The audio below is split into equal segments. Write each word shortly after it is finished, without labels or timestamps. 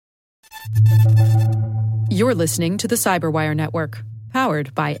You're listening to the Cyberwire Network,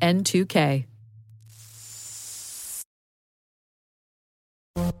 powered by N2K.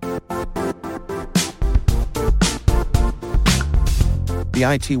 The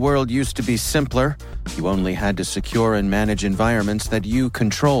IT world used to be simpler. You only had to secure and manage environments that you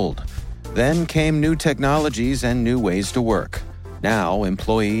controlled. Then came new technologies and new ways to work. Now,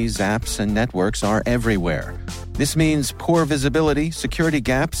 employees, apps, and networks are everywhere. This means poor visibility, security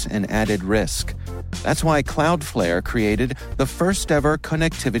gaps, and added risk. That's why Cloudflare created the first-ever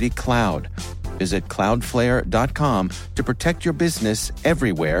connectivity cloud. Visit cloudflare.com to protect your business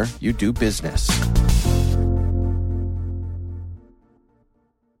everywhere you do business.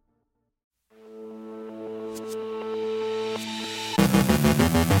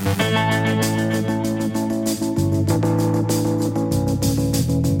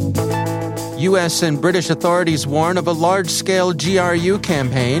 U.S. and British authorities warn of a large-scale GRU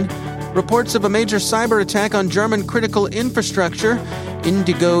campaign. Reports of a major cyber attack on German critical infrastructure.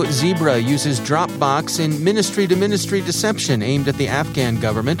 Indigo Zebra uses Dropbox in ministry-to-ministry deception aimed at the Afghan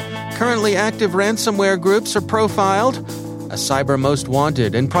government. Currently active ransomware groups are profiled. A cyber most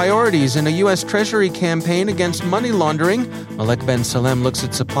wanted and priorities in a U.S. Treasury campaign against money laundering. Malek Ben Salem looks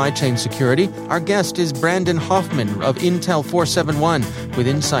at supply chain security. Our guest is Brandon Hoffman of Intel 471 with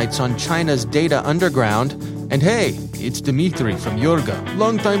insights on China's data underground. And hey, it's Dimitri from Yorga,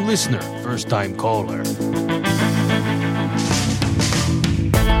 long-time listener, first-time caller.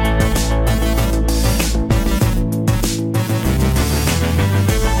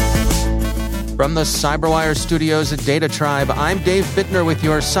 From the Cyberwire studios at Data Tribe, I'm Dave Bittner with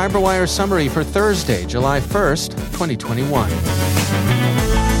your Cyberwire summary for Thursday, July 1st, 2021.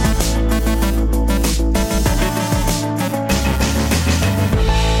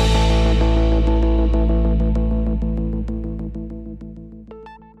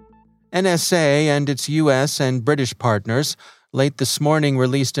 NSA and its U.S. and British partners late this morning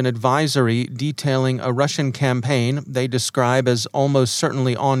released an advisory detailing a Russian campaign they describe as almost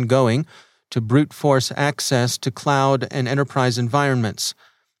certainly ongoing to brute force access to cloud and enterprise environments.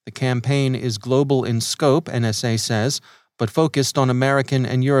 The campaign is global in scope, NSA says, but focused on American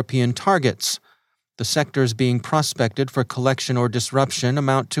and European targets. The sectors being prospected for collection or disruption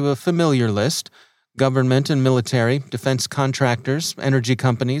amount to a familiar list: government and military, defense contractors, energy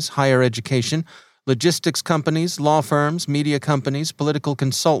companies, higher education, logistics companies, law firms, media companies, political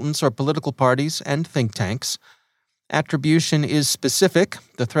consultants or political parties, and think tanks. Attribution is specific.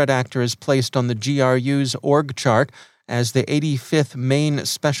 The threat actor is placed on the GRU's org chart as the 85th Main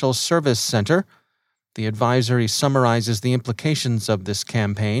Special Service Center. The advisory summarizes the implications of this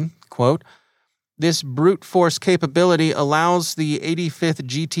campaign. Quote, "This brute force capability allows the 85th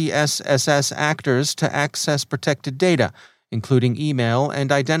GTSSS actors to access protected data, including email, and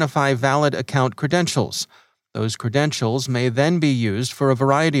identify valid account credentials. Those credentials may then be used for a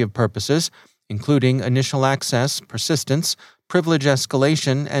variety of purposes, including initial access, persistence, privilege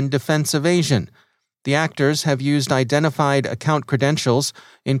escalation, and defense evasion. The actors have used identified account credentials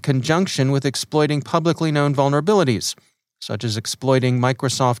in conjunction with exploiting publicly known vulnerabilities, such as exploiting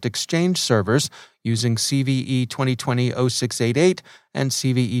Microsoft Exchange servers using CVE 2020-0688 and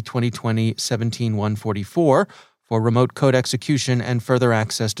CVE 2020-17144 for remote code execution and further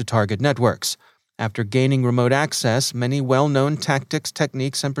access to target networks. After gaining remote access, many well-known tactics,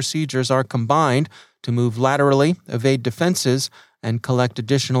 techniques, and procedures are combined to move laterally, evade defenses, and collect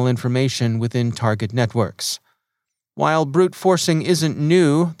additional information within target networks. While brute forcing isn't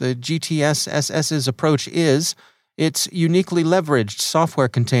new, the GTSSS's approach is its uniquely leveraged software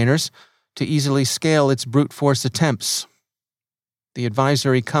containers to easily scale its brute force attempts. The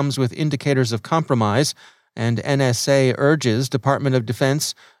advisory comes with indicators of compromise, and NSA urges Department of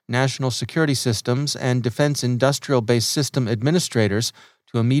Defense, National Security Systems, and Defense Industrial-Based System administrators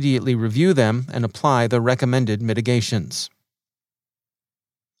to immediately review them and apply the recommended mitigations.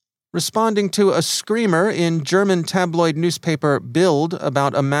 Responding to a screamer in German tabloid newspaper Bild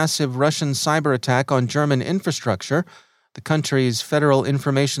about a massive Russian cyber attack on German infrastructure, the country's Federal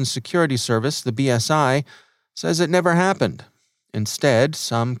Information Security Service, the BSI, says it never happened. Instead,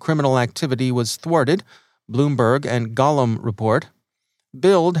 some criminal activity was thwarted, Bloomberg and Gollum report.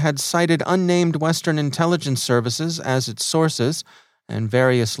 Bild had cited unnamed Western intelligence services as its sources and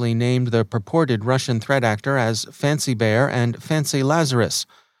variously named the purported Russian threat actor as Fancy Bear and Fancy Lazarus.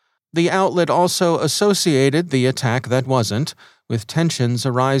 The outlet also associated the attack that wasn't with tensions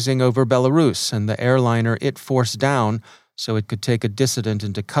arising over Belarus and the airliner it forced down so it could take a dissident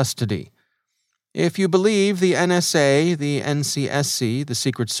into custody. If you believe the NSA, the NCSC, the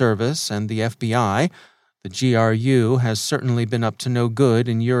Secret Service, and the FBI, The GRU has certainly been up to no good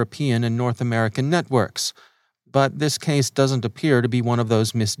in European and North American networks, but this case doesn't appear to be one of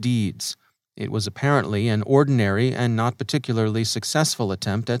those misdeeds. It was apparently an ordinary and not particularly successful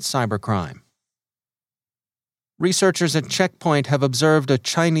attempt at cybercrime. Researchers at Check Point have observed a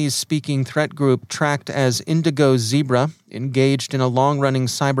Chinese-speaking threat group tracked as Indigo Zebra engaged in a long-running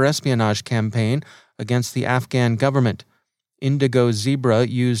cyber espionage campaign against the Afghan government. Indigo Zebra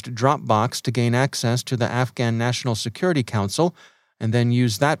used Dropbox to gain access to the Afghan National Security Council and then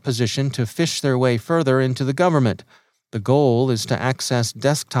used that position to fish their way further into the government. The goal is to access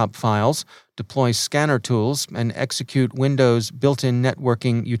desktop files, deploy scanner tools, and execute Windows built-in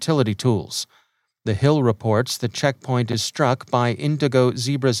networking utility tools. The Hill reports that Check Point is struck by Indigo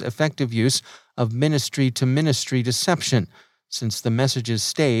Zebra's effective use of ministry-to-ministry deception, since the messages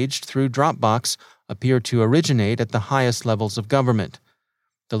staged through Dropbox appear to originate at the highest levels of government.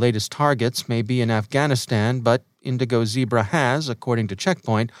 The latest targets may be in Afghanistan, but Indigo Zebra has, according to Check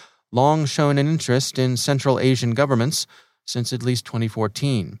Point, long shown an interest in Central Asian governments since at least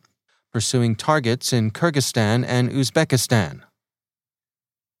 2014, pursuing targets in Kyrgyzstan and Uzbekistan.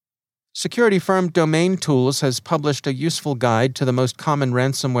 Security firm Domain Tools has published a useful guide to the most common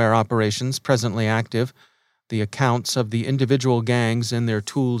ransomware operations presently active. The accounts of the individual gangs and their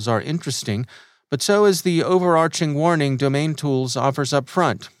tools are interesting, but so is the overarching warning Domain Tools offers up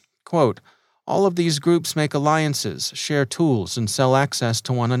front. Quote, "All of these groups make alliances, share tools, and sell access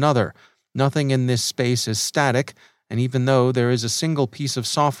to one another. Nothing in this space is static, and even though there is a single piece of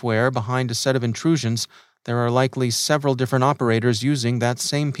software behind a set of intrusions, there are likely several different operators using that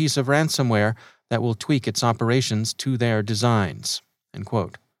same piece of ransomware that will tweak its operations to their designs." End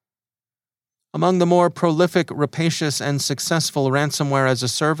quote. Among the more prolific, rapacious, and successful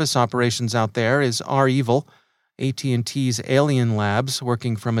ransomware-as-a-service operations out there is REvil, AT&T's Alien Labs,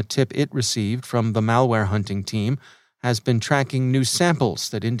 working from a tip it received from the malware hunting team, has been tracking new samples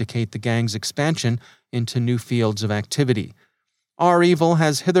that indicate the gang's expansion into new fields of activity. REvil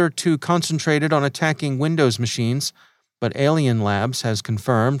has hitherto concentrated on attacking Windows machines, but Alien Labs has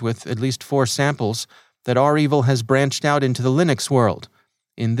confirmed with at least 4 samples that REvil has branched out into the Linux world.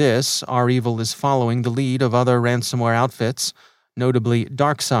 In this, REvil is following the lead of other ransomware outfits, notably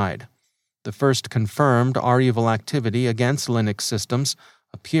DarkSide. The first confirmed REvil activity against Linux systems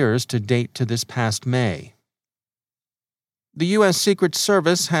appears to date to this past May. The U.S. Secret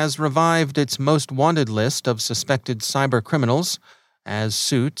Service has revived its most wanted list of suspected cyber criminals. As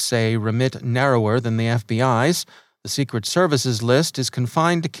suits a remit narrower than the FBI's, the Secret Service's list is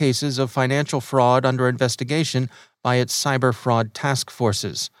confined to cases of financial fraud under investigation by its cyber fraud task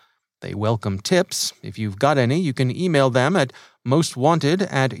forces. They welcome tips. If you've got any, you can email them at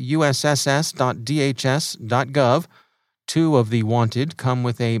mostwanted@usss.dhs.gov. 2 of the wanted come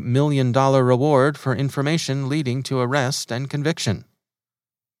with a $1 million reward for information leading to arrest and conviction.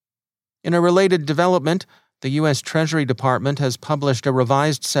 In a related development, the U.S. Treasury Department has published a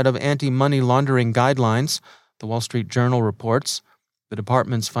revised set of anti-money laundering guidelines, the Wall Street Journal reports. The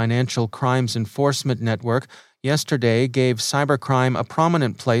department's Financial Crimes Enforcement Network yesterday gave cybercrime a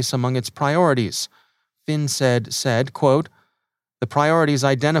prominent place among its priorities. FinCEN said, quote, "The priorities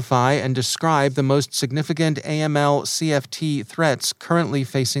identify and describe the most significant AML-CFT threats currently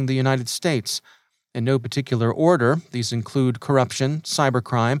facing the United States. In no particular order, these include corruption,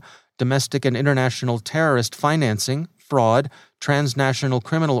 cybercrime, domestic and international terrorist financing, fraud, transnational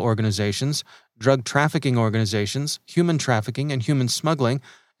criminal organizations, drug trafficking organizations, human trafficking and human smuggling,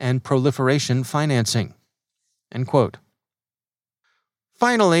 and proliferation financing." End quote.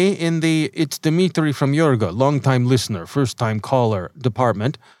 Finally, in the "It's Dmitry from Yurga, long-time listener, first-time caller"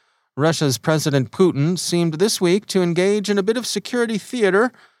 department, Russia's President Putin seemed this week to engage in a bit of security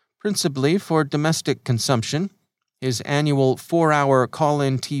theater, principally for domestic consumption. His annual 4-hour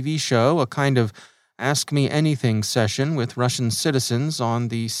call-in TV show, a kind of Ask Me Anything session with Russian citizens on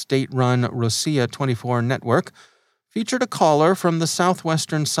the state-run Rossiya 24 network, featured a caller from the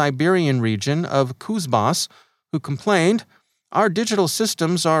southwestern Siberian region of Kuzbas who complained, "Our digital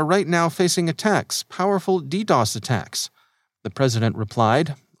systems are right now facing attacks, powerful DDoS attacks." The president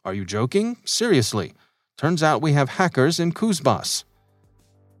replied, "Are you joking? Seriously. Turns out we have hackers in Kuzbas."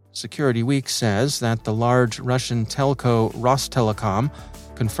 Security Week says that the large Russian telco Rostelecom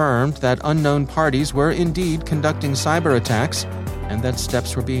confirmed that unknown parties were indeed conducting cyber attacks and that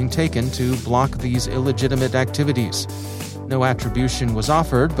steps were being taken to block these illegitimate activities. No attribution was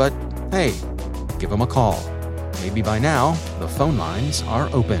offered, but hey, give them a call. Maybe by now, the phone lines are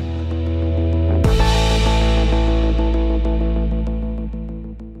open.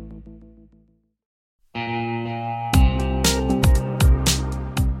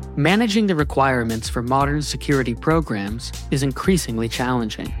 Managing the requirements for modern security programs is increasingly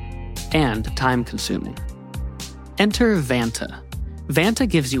challenging and time-consuming. Enter Vanta. Vanta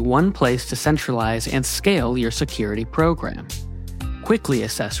gives you one place to centralize and scale your security program. Quickly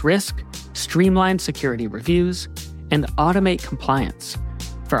assess risk, streamline security reviews, and automate compliance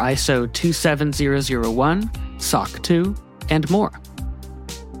for ISO 27001, SOC 2, and more.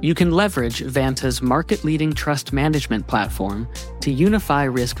 You can leverage Vanta's market-leading trust management platform to unify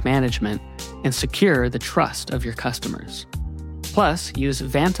risk management and secure the trust of your customers. Plus, use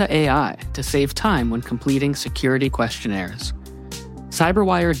Vanta AI to save time when completing security questionnaires.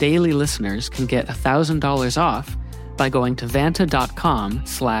 CyberWire Daily listeners can get $1,000 off by going to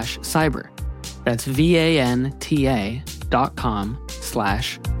vanta.com/cyber. That's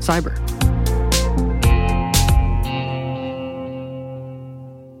VANTA.com/cyber.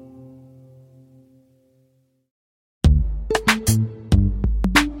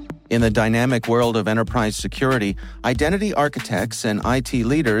 In the dynamic world of enterprise security, identity architects and IT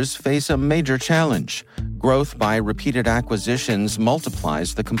leaders face a major challenge. Growth by repeated acquisitions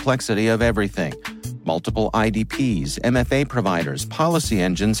multiplies the complexity of everything. Multiple IDPs, MFA providers, policy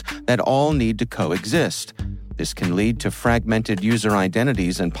engines that all need to coexist. This can lead to fragmented user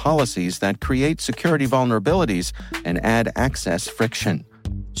identities and policies that create security vulnerabilities and add access friction.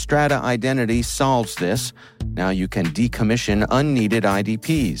 Strata Identity solves this. Now you can decommission unneeded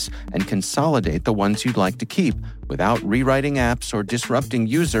IDPs and consolidate the ones you'd like to keep without rewriting apps or disrupting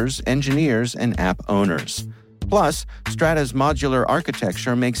users, engineers, and app owners. Plus, Strata's modular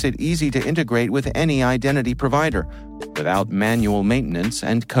architecture makes it easy to integrate with any identity provider without manual maintenance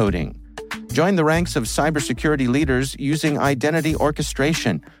and coding. Join the ranks of cybersecurity leaders using identity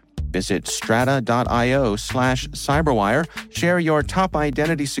orchestration. Visit strata.io/cyberwire, share your top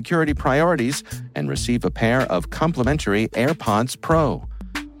identity security priorities, and receive a pair of complimentary AirPods Pro.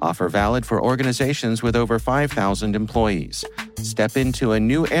 Offer valid for organizations with over 5,000 employees. Step into a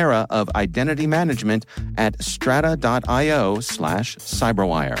new era of identity management at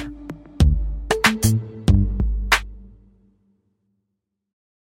strata.io/cyberwire.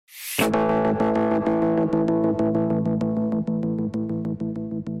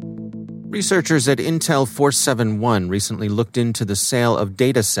 Researchers at Intel 471 recently looked into the sale of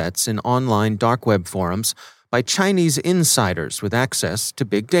datasets in online dark web forums by Chinese insiders with access to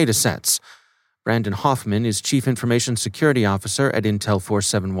big datasets. Brandon Hoffman is Chief Information Security Officer at Intel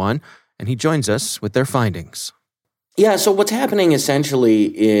 471, and he joins us with their findings. Yeah, so what's happening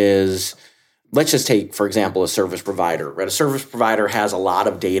essentially is, let's just take, for example, a service provider. Right? A service provider has a lot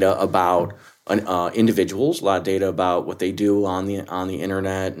of data about individuals, a lot of data about what they do on the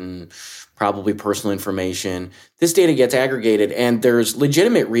internet and probably personal information. This data gets aggregated, and there's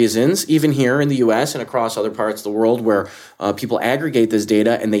legitimate reasons, even here in the U.S. and across other parts of the world, where people aggregate this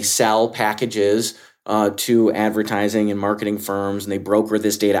data and they sell packages to advertising and marketing firms, and they broker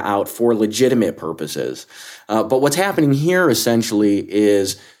this data out for legitimate purposes. But what's happening here essentially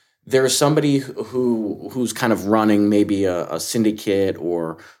is there's somebody who's kind of running maybe a syndicate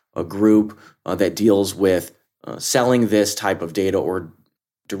or a group that deals with selling this type of data or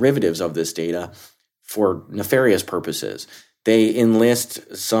derivatives of this data for nefarious purposes. They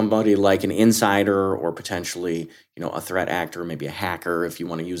enlist somebody like an insider or potentially, a threat actor, maybe a hacker, if you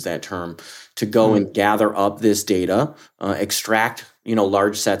want to use that term, to go and gather up this data, extract,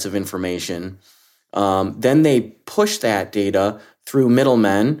 large sets of information. Then they push that data through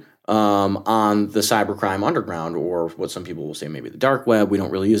middlemen on the cybercrime underground, or what some people will say maybe the dark web. We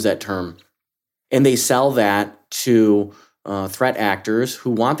don't really use that term. And they sell that to threat actors who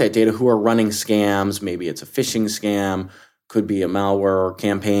want that data, who are running scams. Maybe it's a phishing scam, could be a malware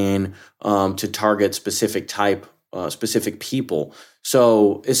campaign to target specific people.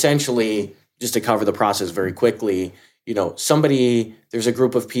 So essentially, just to cover the process very quickly, there's a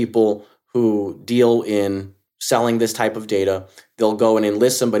group of people who deal in selling this type of data. They'll go and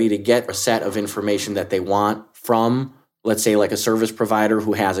enlist somebody to get a set of information that they want from, let's say, like a service provider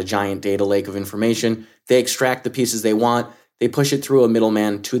who has a giant data lake of information. They extract the pieces they want. They push it through a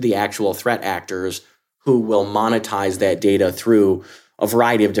middleman to the actual threat actors who will monetize that data through a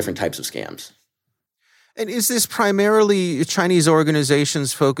variety of different types of scams. And is this primarily Chinese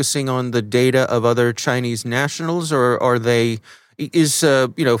organizations focusing on the data of other Chinese nationals, or are they? Is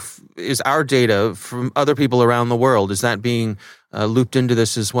our data from other people around the world, is that being looped into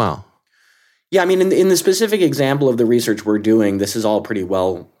this as well? Yeah, I mean, in the specific example of the research we're doing, this is all pretty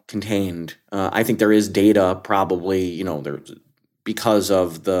well contained. I think there is data probably, because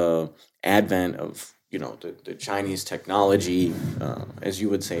of the advent of, the Chinese technology, as you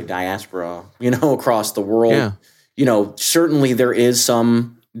would say, diaspora, across the world. Yeah. Certainly there is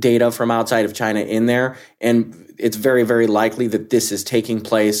some data from outside of China in there. And it's very, very likely that this is taking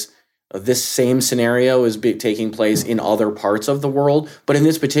place. This same scenario is taking place in other parts of the world. But in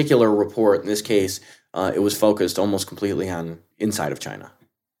this particular report, in this case, it was focused almost completely on inside of China.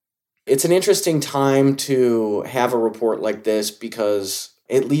 It's an interesting time to have a report like this because,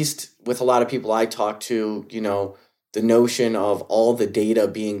 at least with a lot of people I talk to, the notion of all the data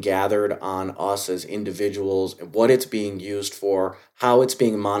being gathered on us as individuals, what it's being used for, how it's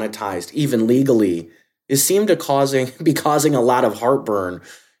being monetized, even legally, seemed to be causing a lot of heartburn,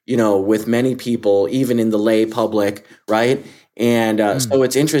 with many people, even in the lay public, right? And so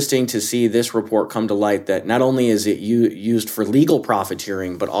it's interesting to see this report come to light that not only is it used for legal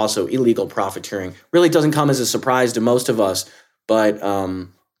profiteering, but also illegal profiteering. Really doesn't come as a surprise to most of us, but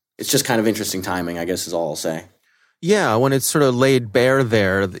it's just kind of interesting timing, I guess is all I'll say. Yeah, when it's sort of laid bare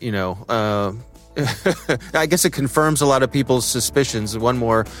there, I guess it confirms a lot of people's suspicions. One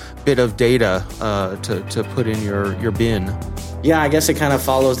more bit of data to put in your bin. Yeah, I guess it kind of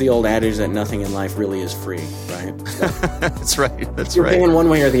follows the old adage that nothing in life really is free, right? So, That's right. You're paying one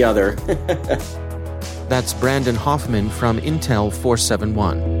way or the other. That's Brandon Hoffman from Intel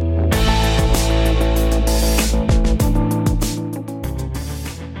 471.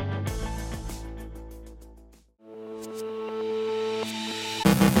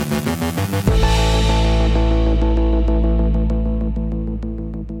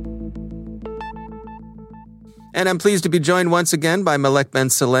 And I'm pleased to be joined once again by Malek Ben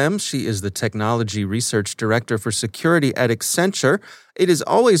Salem. She is the Technology Research Director for Security at Accenture. It is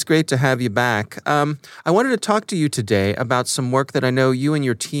always great to have you back. I wanted to talk to you today about some work that I know you and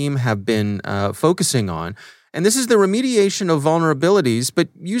your team have been focusing on. And this is the remediation of vulnerabilities, but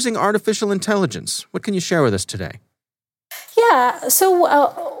using artificial intelligence. What can you share with us today? Yeah,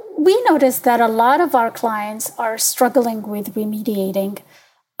 so we noticed that a lot of our clients are struggling with remediating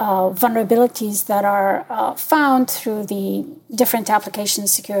vulnerabilities that are found through the different application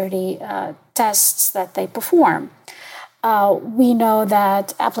security tests that they perform. We know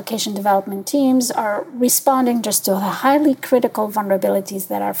that application development teams are responding just to the highly critical vulnerabilities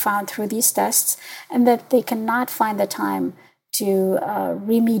that are found through these tests, and that they cannot find the time to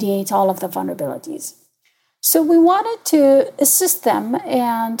remediate all of the vulnerabilities. So we wanted to assist them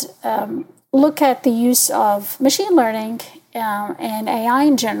and look at the use of machine learning and AI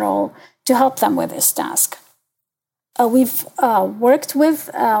in general to help them with this task. We've worked with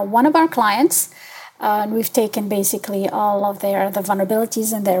one of our clients, and we've taken basically all of the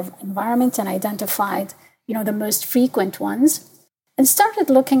vulnerabilities in their environment and identified, the most frequent ones, and started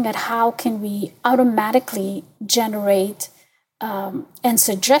looking at how can we automatically generate and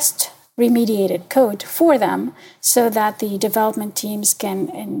suggest remediated code for them so that the development teams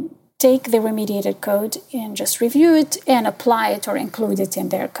can take the remediated code and just review it and apply it or include it in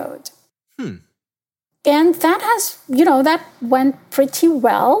their code. And that has, that went pretty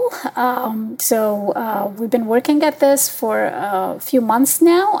well. So we've been working at this for a few months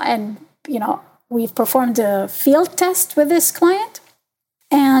now, and, we've performed a field test with this client.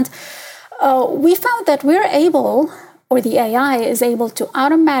 And we found that the AI is able to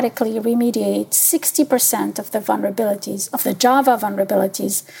automatically remediate 60% of the vulnerabilities, of the Java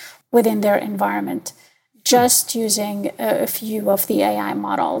vulnerabilities within their environment, just using a few of the AI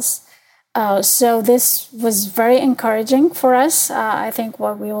models. So this was very encouraging for us. I think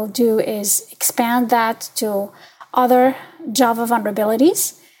what we will do is expand that to other Java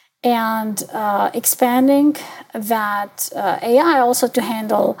vulnerabilities and expanding that AI also to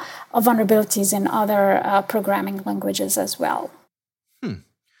handle vulnerabilities in other programming languages as well.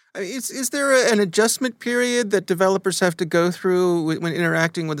 Is there an adjustment period that developers have to go through when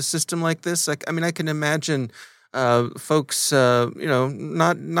interacting with a system like this? I can imagine folks,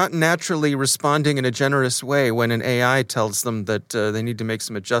 not naturally responding in a generous way when an AI tells them that they need to make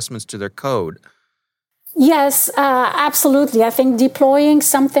some adjustments to their code. Yes, absolutely. I think deploying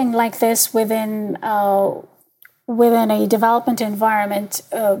something like this within a development environment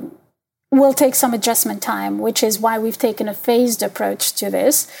will take some adjustment time, which is why we've taken a phased approach to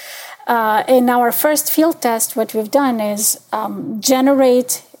this. In our first field test, what we've done is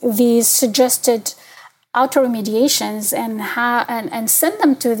generate these suggested auto-remediations and send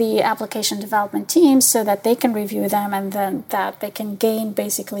them to the application development team so that they can review them and then that they can gain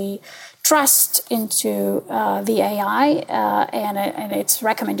basically trust into the AI and its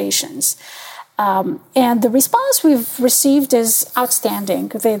recommendations. And the response we've received is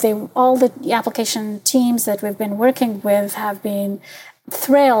outstanding. All the application teams that we've been working with have been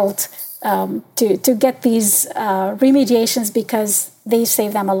thrilled to get these remediations because they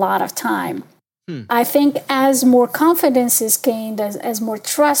save them a lot of time. I think as more confidence is gained, as more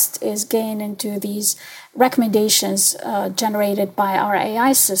trust is gained into these recommendations generated by our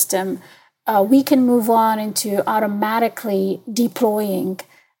AI system, we can move on into automatically deploying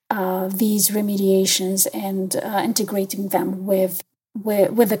these remediations and integrating them with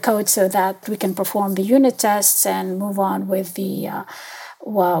the code so that we can perform the unit tests and move on with the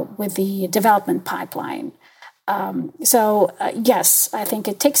development pipeline. Yes, I think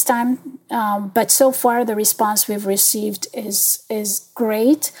it takes time, but so far the response we've received is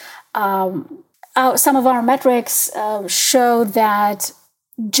great. Some of our metrics show that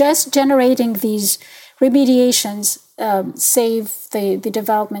just generating these remediations save the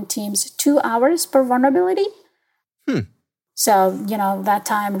development teams 2 hours per vulnerability. So, that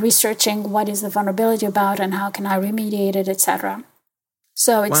time researching what is the vulnerability about and how can I remediate it, etc.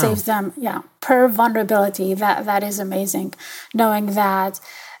 So it saves them, per vulnerability. That is amazing. Knowing that,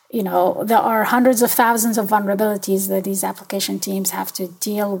 there are hundreds of thousands of vulnerabilities that these application teams have to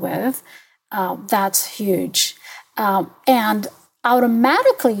deal with. That's huge. And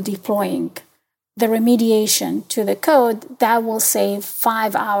automatically deploying the remediation to the code, that will save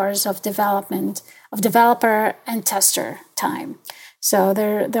 5 hours of development, of developer and tester time. So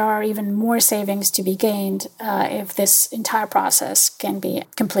there are even more savings to be gained if this entire process can be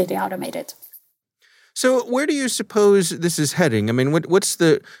completely automated. So where do you suppose this is heading? I mean, what's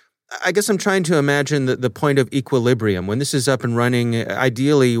I guess I'm trying to imagine the point of equilibrium. When this is up and running,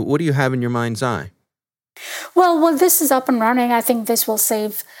 ideally, what do you have in your mind's eye? Well, when this is up and running, I think this will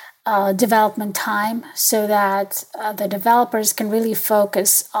save development time so that the developers can really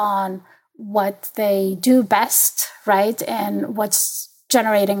focus on what they do best, right? And what's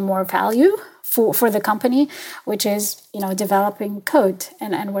generating more value for the company, which is, developing code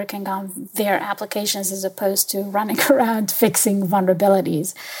and working on their applications as opposed to running around fixing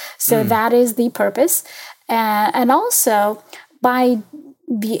vulnerabilities. So that is the purpose. And also by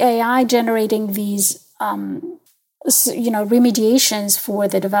the AI generating these, remediations for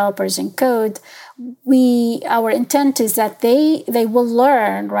the developers in code, our intent is that they will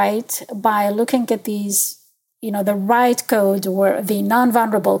learn, right, by looking at these, the right code or the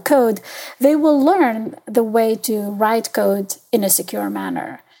non-vulnerable code, they will learn the way to write code in a secure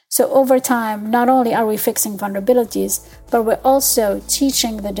manner. So over time, not only are we fixing vulnerabilities, but we're also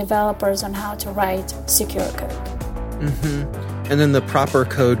teaching the developers on how to write secure code. And then the proper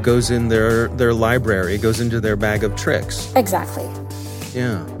code goes in their library, it goes into their bag of tricks. Exactly.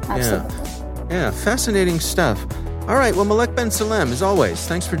 Yeah. Absolutely. Yeah, fascinating stuff. All right, well, Malek Ben Salem, as always,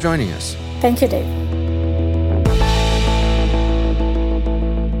 thanks for joining us. Thank you, Dave.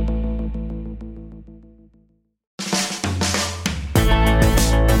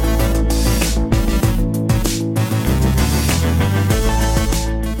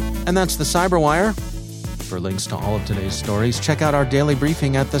 And that's the Cyberwire. For links to all of today's stories, check out our daily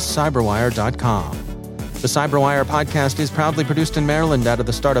briefing at thecyberwire.com. The Cyberwire podcast is proudly produced in Maryland out of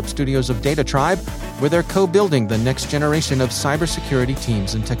the startup studios of Data Tribe, where they're co-building the next generation of cybersecurity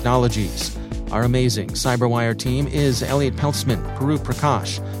teams and technologies. Our amazing Cyberwire team is Elliot Peltzman, Puru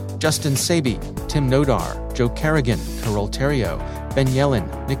Prakash, Justin Sabi, Tim Nodar, Joe Kerrigan, Carol Terrio, Ben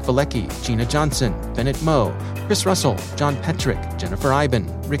Yellen, Nick Valecki, Gina Johnson, Bennett Moe, Chris Russell, John Petrick, Jennifer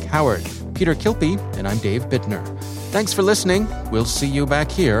Iben, Rick Howard, Peter Kilpie, and I'm Dave Bittner. Thanks for listening. We'll see you back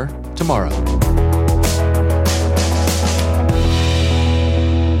here tomorrow.